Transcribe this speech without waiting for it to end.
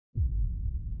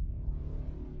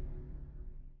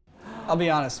I'll be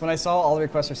honest. When I saw all the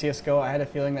requests for CSGO, I had a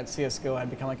feeling that CSGO had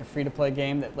become like a free-to-play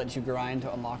game that lets you grind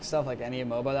to unlock stuff like any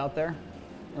MOBA out there.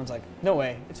 And I was like, no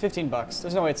way. It's 15 bucks.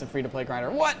 There's no way it's a free-to-play grinder.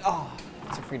 What? Oh,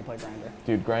 it's a free-to-play grinder.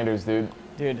 Dude, grinders, dude.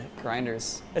 Dude,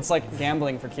 grinders. It's like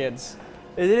gambling for kids.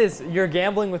 It is. You're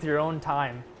gambling with your own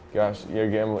time. Gosh,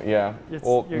 you're gambling, yeah.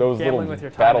 Well, those little with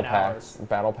your time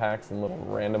battle packs and little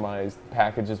randomized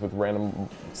packages with random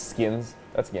skins,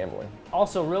 that's gambling.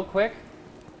 Also, real quick,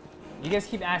 you guys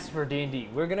keep asking for D&D.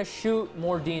 We're gonna shoot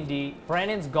more D&D.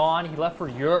 Brandon's gone. He left for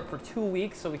Europe for 2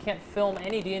 weeks, so we can't film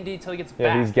any D&D until he gets back.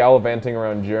 Yeah, he's gallivanting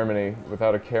around Germany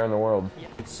without a care in the world. Yeah.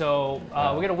 So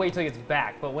we're gonna wait till he gets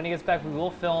back. But when he gets back, we will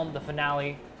film the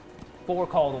finale for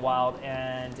Call of the Wild,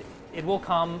 and it will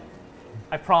come,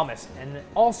 I promise. And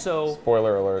also,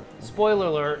 spoiler alert. Spoiler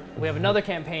alert, we have another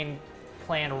campaign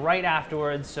planned right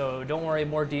afterwards, so don't worry,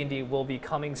 more D&D will be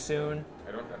coming soon.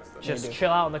 I don't have stuff. Just chill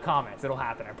out in the comments, it'll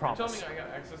happen, I promise. Tell me I got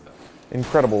access to.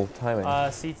 Incredible timing.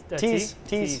 Tease.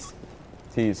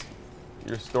 Tease.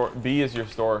 Your store, B is your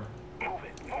store. I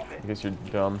guess you're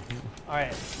dumb.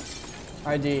 Alright.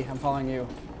 ID, I'm following you.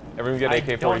 Everyone get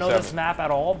AK-47. I don't know this map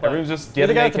at all, but... Everyone's just You're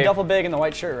getting the guy AK. with the duffel bag and the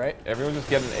white shirt, right? Everyone's just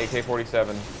getting an AK-47.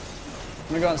 I'm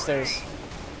gonna go downstairs.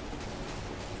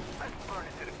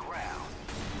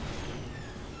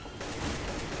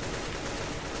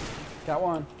 Got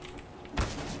one.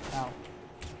 Ow.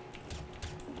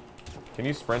 Can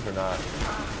you sprint or not?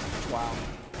 Wow.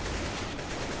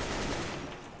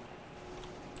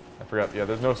 I forgot. Yeah,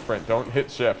 there's no sprint. Don't hit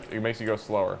shift. It makes you go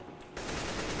slower.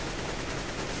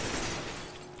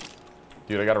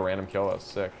 Dude, I got a random kill. That was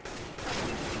sick.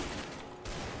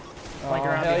 Flank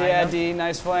around hell behind yeah, them. D.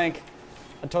 Nice flank.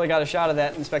 I totally got a shot of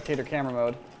that in spectator camera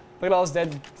mode. Look at all those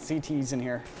dead CTs in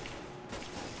here.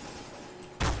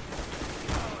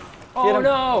 Oh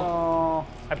no! Oh.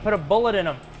 I put a bullet in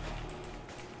him.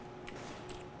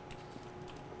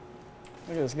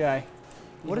 Look at this guy.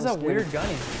 What is that weird gun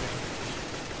he's using?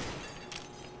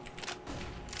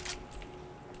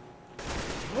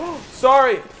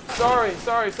 Sorry.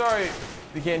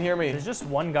 You can't hear me. There's just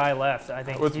one guy left, I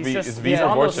think. What's He's V? just It's V he's for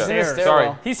on those bullshit. stairs.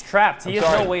 Sorry. He's trapped. He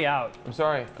has no way out. I'm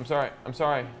sorry.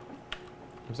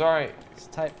 It's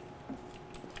tight.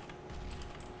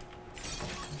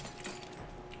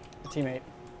 Teammate.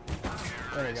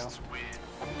 There we go.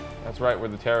 That's right, we're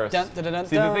the terrorists. Dun, dun, dun, dun,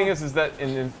 See, the thing is that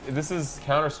this is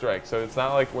Counter-Strike, so it's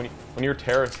not like when you're a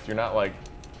terrorist, you're not like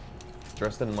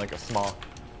dressed in like a smock,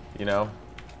 you know?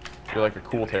 You're like a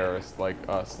cool terrorist, like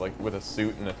us, like with a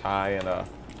suit and a tie and a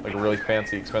like a really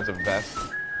fancy, expensive vest.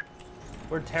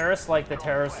 We're terrorists like the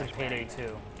terrorists in Payday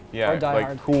 2. Yeah, like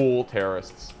hard. cool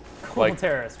terrorists. Cool like,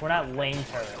 terrorists. We're not lame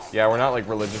terrorists. Yeah, we're not like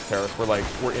religious terrorists.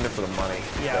 We're in it for the money.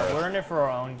 Yeah, terrorists. we're in it for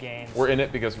our own gains. We're in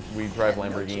it because we drive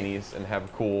Lamborghinis and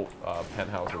have cool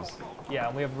penthouses. Yeah,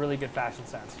 we have really good fashion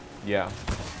sense. Yeah.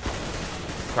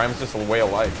 Crime is just a way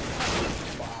of life.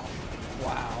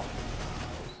 Wow.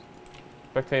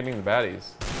 Spectating the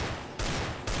baddies.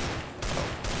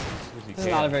 This is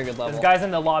not a very good level. There's guys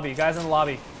in the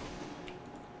lobby.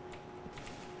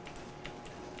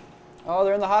 Oh,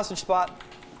 they're in the hostage spot.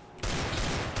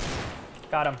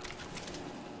 Got him.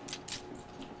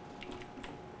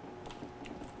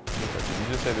 Did you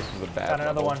just say this was a bad Got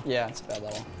another level? one. Yeah, it's a bad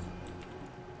level.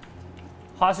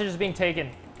 Hostage is being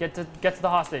taken. Get to the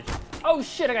hostage. Oh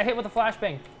shit! I got hit with a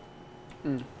flashbang.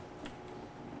 Mm.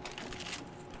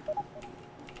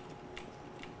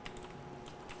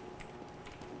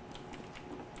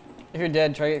 If you're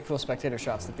dead, try to get cool spectator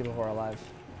shots of the people who are alive.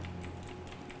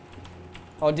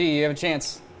 Oh, D, you have a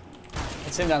chance.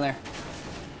 It's him down there.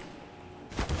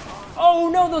 Oh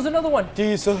no, there's another one. D,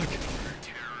 you suck.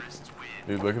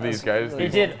 Dude, look at these guys.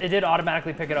 It did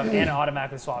automatically pick it up and it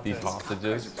automatically swapped These it.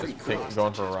 hostages just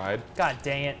going for a ride. God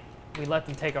dang it. We let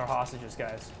them take our hostages,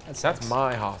 guys. That's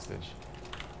my hostage.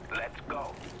 Let's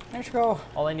go. Let's go.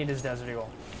 All I need is Desert Eagle.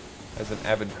 As an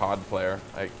avid COD player,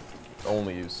 I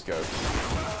only use scopes.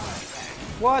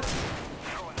 What?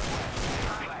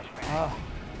 Oh.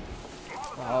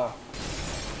 Wow.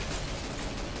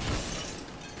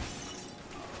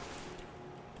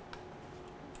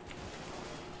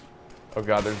 Oh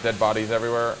god, there's dead bodies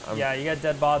everywhere. Yeah, you got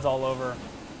dead bods all over.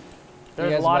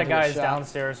 There's guys a lot about of to get guys shot.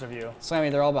 downstairs of you.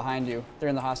 Slammy, they're all behind you. They're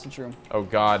in the hostage room. Oh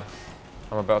god,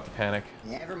 I'm about to panic.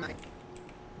 Never mind.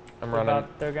 I'm running.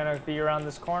 They're gonna be around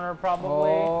this corner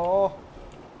probably. Oh.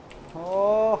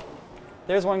 Oh.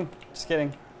 There's one. Just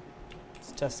kidding.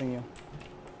 It's testing you.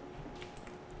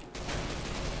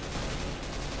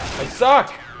 I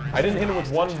suck! I didn't hit him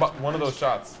with one of those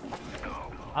shots.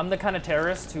 I'm the kind of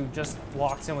terrorist who just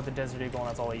walks in with the Desert Eagle and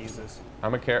that's all he uses.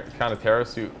 I'm a kind of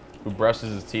terrorist who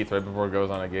brushes his teeth right before he goes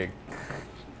on a gig.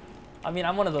 I mean,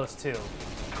 I'm one of those too.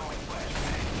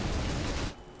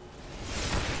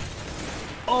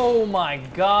 Oh my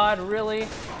God, really?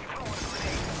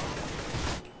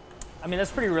 I mean,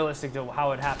 that's pretty realistic to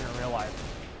how it happened in real life.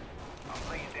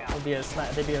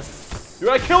 They'd be a Dude,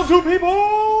 I killed 2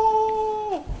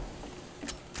 people!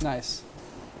 Nice.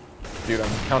 Dude, I'm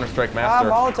Counter-Strike master.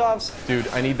 Molotovs. Dude,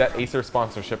 I need that Acer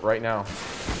sponsorship right now.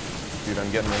 Dude,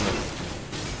 I'm getting in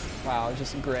this. Wow, it's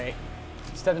just great.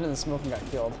 Stepped into the smoke and got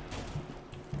killed.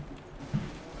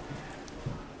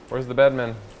 Where's the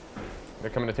bedmen?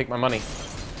 They're coming to take my money.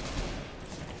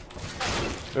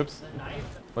 Oops.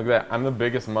 Look at that. I'm the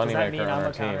biggest money Does that maker mean on I'm our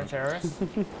a team. counter-terrorist?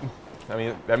 I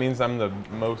mean, that means I'm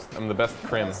the best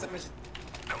crim.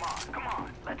 Come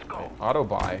on, let's go. Auto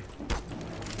buy.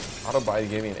 Auto buy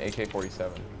gave me an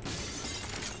AK-47.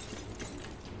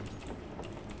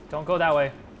 Don't go that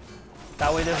way.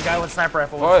 That way, there's a guy with a sniper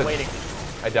rifle What? waiting.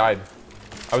 I died.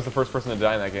 I was the first person to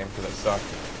die in that game because I sucked.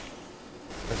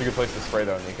 That's a good place to spray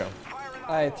though, Nico.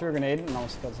 I threw a grenade and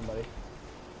almost killed somebody.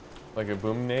 Like a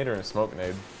boom nade or a smoke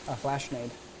nade? A flash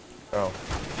nade. Oh.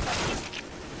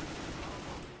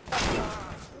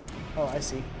 Oh, I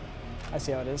see. I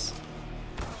see how it is.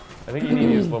 I think you need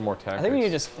to use a little more tactics. I think we need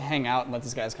to just hang out and let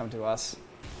these guys come to us.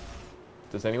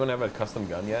 Does anyone have a custom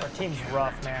gun yet? Our team's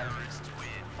rough, man.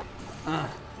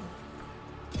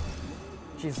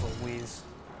 Jeez Louise.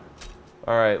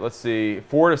 All right, let's see.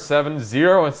 4 to 7,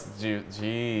 0 and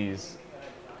jeez.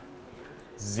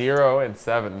 0 and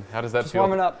 7. How does that Just feel?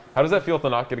 warming up. How does that feel to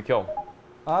not get a kill?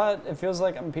 It feels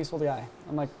like I'm a peaceful guy.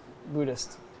 I'm like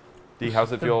Buddhist. D,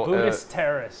 how's it The feel? Buddhist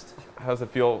terrorist. How's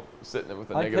it feel sitting with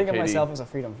a I negative think of KD? myself as a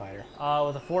freedom fighter.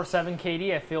 With a 4.7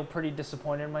 KD, I feel pretty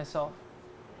disappointed in myself.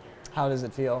 How does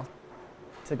it feel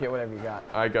to get whatever you got?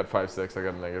 I got 5.6. I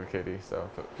got a negative KD, so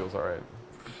it feels all right.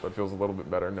 But it feels a little bit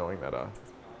better knowing that I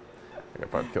got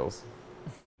 5 kills.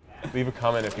 Leave a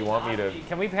comment if you want me to.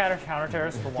 Can we counter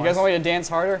terrorists for once? You guys want me to dance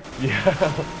harder?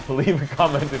 Yeah, leave a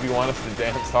comment if you want us to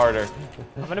dance harder.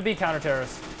 I'm gonna be counter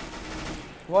terrorist.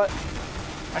 What?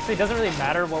 Actually, it doesn't really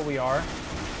matter what we are.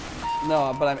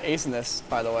 No, but I'm acing this,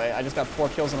 by the way. I just got 4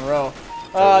 kills in a row.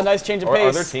 Nice change of pace.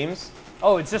 Are there teams?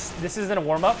 Oh, it's just, this isn't a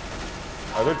warm up?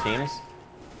 Are there teams?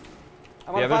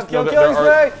 I'm on Yeah, 5 kill there killing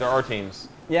spree! there are teams.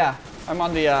 Yeah, I'm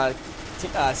on the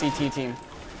CT team.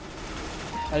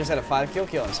 I just had a 5 kill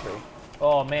killing spree.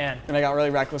 Oh, man. And I got really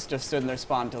reckless, just stood in their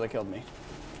spawn until they killed me.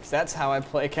 So that's how I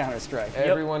play Counter-Strike.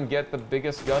 Everyone get the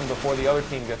biggest gun before the other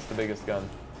team gets the biggest gun.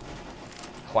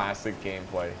 Classic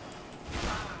gameplay.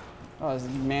 Oh, there's a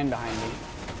man behind me.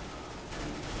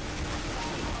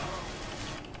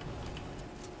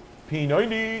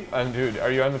 P90! Dude,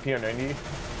 are you on the P90?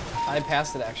 I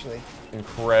passed it, actually.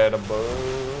 Incredible.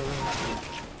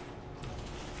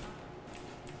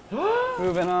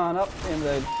 Moving on up in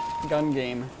the gun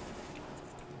game.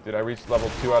 Did I reach level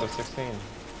 2 out of 16?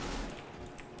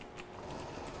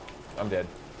 I'm dead.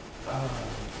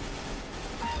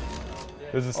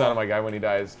 This is the sound of my guy when he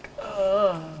dies.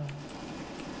 I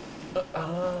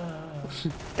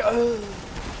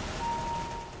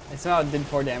somehow did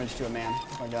 4 damage to a man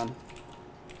with my gun.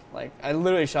 Like, I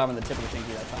literally shot him in the tip of the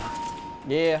pinky that time.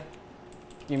 Yeah.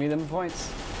 Give me them points.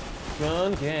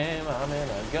 Gun game, I'm in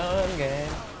a gun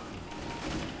game.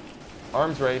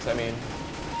 Arms race, I mean.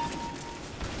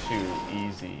 Too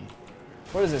easy.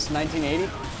 What is this,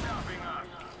 1980?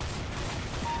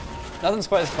 Nothing's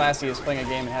quite as classy as playing a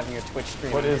game and having your Twitch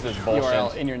stream What is this bullshit?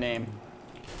 URL in your name.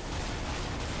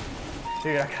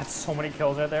 Dude, I got so many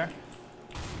kills right there.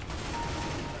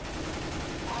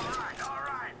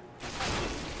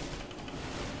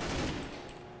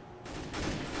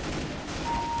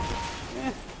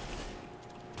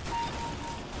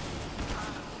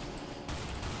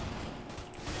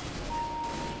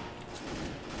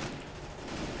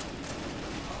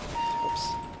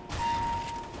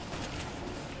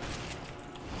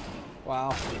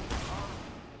 Wow.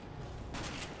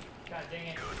 God dang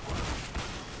it.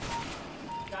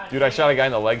 Dude, I shot a guy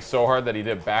in the leg so hard that he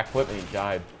did a backflip and he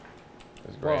died. It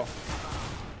was great. Whoa.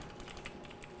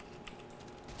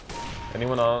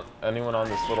 Anyone on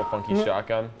this little funky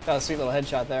shotgun? Got a sweet little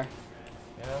headshot there.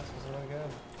 Yeah, this was really good.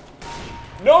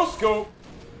 No scope!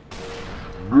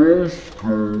 No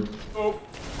scope. Oh.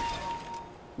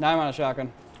 Now I'm on a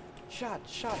shotgun. Shot.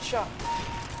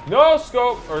 No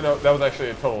scope! Or no, that was actually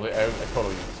I totally used the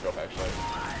scope actually.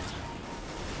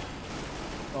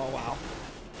 Oh, wow.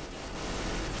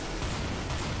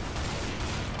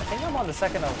 I think I'm on the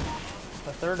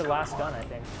third to last gun, I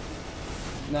think.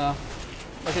 No.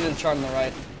 Look at the chart on the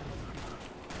right.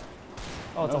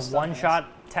 Oh, it's No a stuff,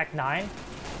 one-shot Tech 9?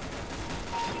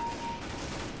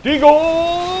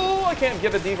 Deagle! I can't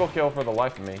get a deagle kill for the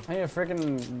life of me. I need a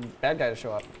freaking bad guy to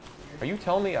show up. Are you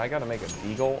telling me I gotta make a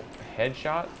deagle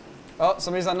headshot? Oh,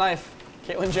 somebody's on knife.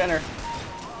 Caitlyn Jenner.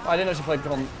 Oh, I didn't know she played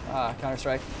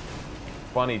Counter-Strike.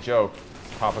 Funny joke.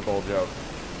 Topical joke.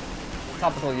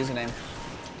 Topical username.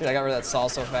 Dude, I got rid of that Saul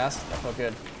so fast. That felt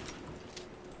good.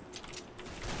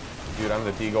 Dude, I'm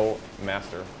the deagle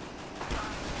master.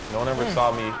 No one ever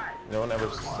saw me. No one ever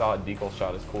saw a deagle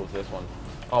shot as cool as this one.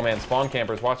 Oh man, spawn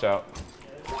campers, watch out.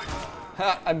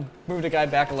 Ha, I moved a guy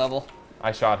back a level.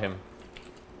 I shot him.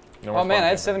 No more Oh man, spawn I had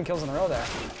campers. 7 kills in a row there.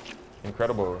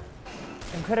 Incredible.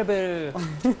 Incredible.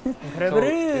 So, Incredible.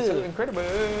 it's so incredible.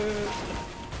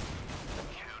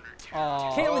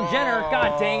 Oh. Caitlyn Jenner,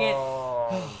 god dang it.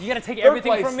 You gotta take Third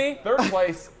everything place, from me? Third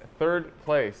place. Third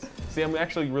place. See, I'm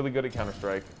actually really good at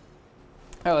Counter-Strike.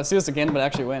 Oh, let's do this again, but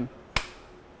actually win.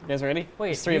 You guys ready? Wait,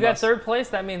 There's 3 you of got us. third place?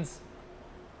 That means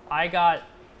I got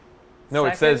No,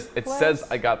 it second says place?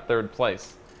 I got third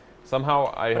place.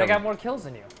 Somehow I. But I got more kills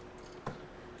than you.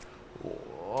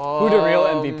 Who the real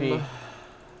MVP?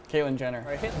 Caitlyn Jenner.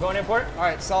 All right, going in for it? All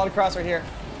right, solid cross right here.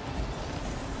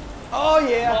 Oh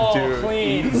yeah. Oh, Dude,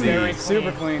 clean. easy. Very clean.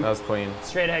 Super clean. That was clean.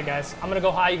 Straight ahead, guys. I'm gonna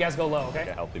go high, you guys go low, okay?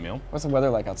 A healthy meal. What's the weather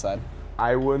like outside?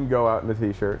 I wouldn't go out in a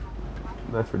t-shirt.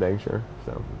 That's for dang sure.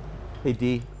 So, hey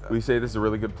D, we say this is a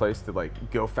really good place to like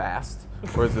go fast,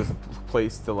 or is this a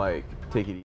place to like take it easy?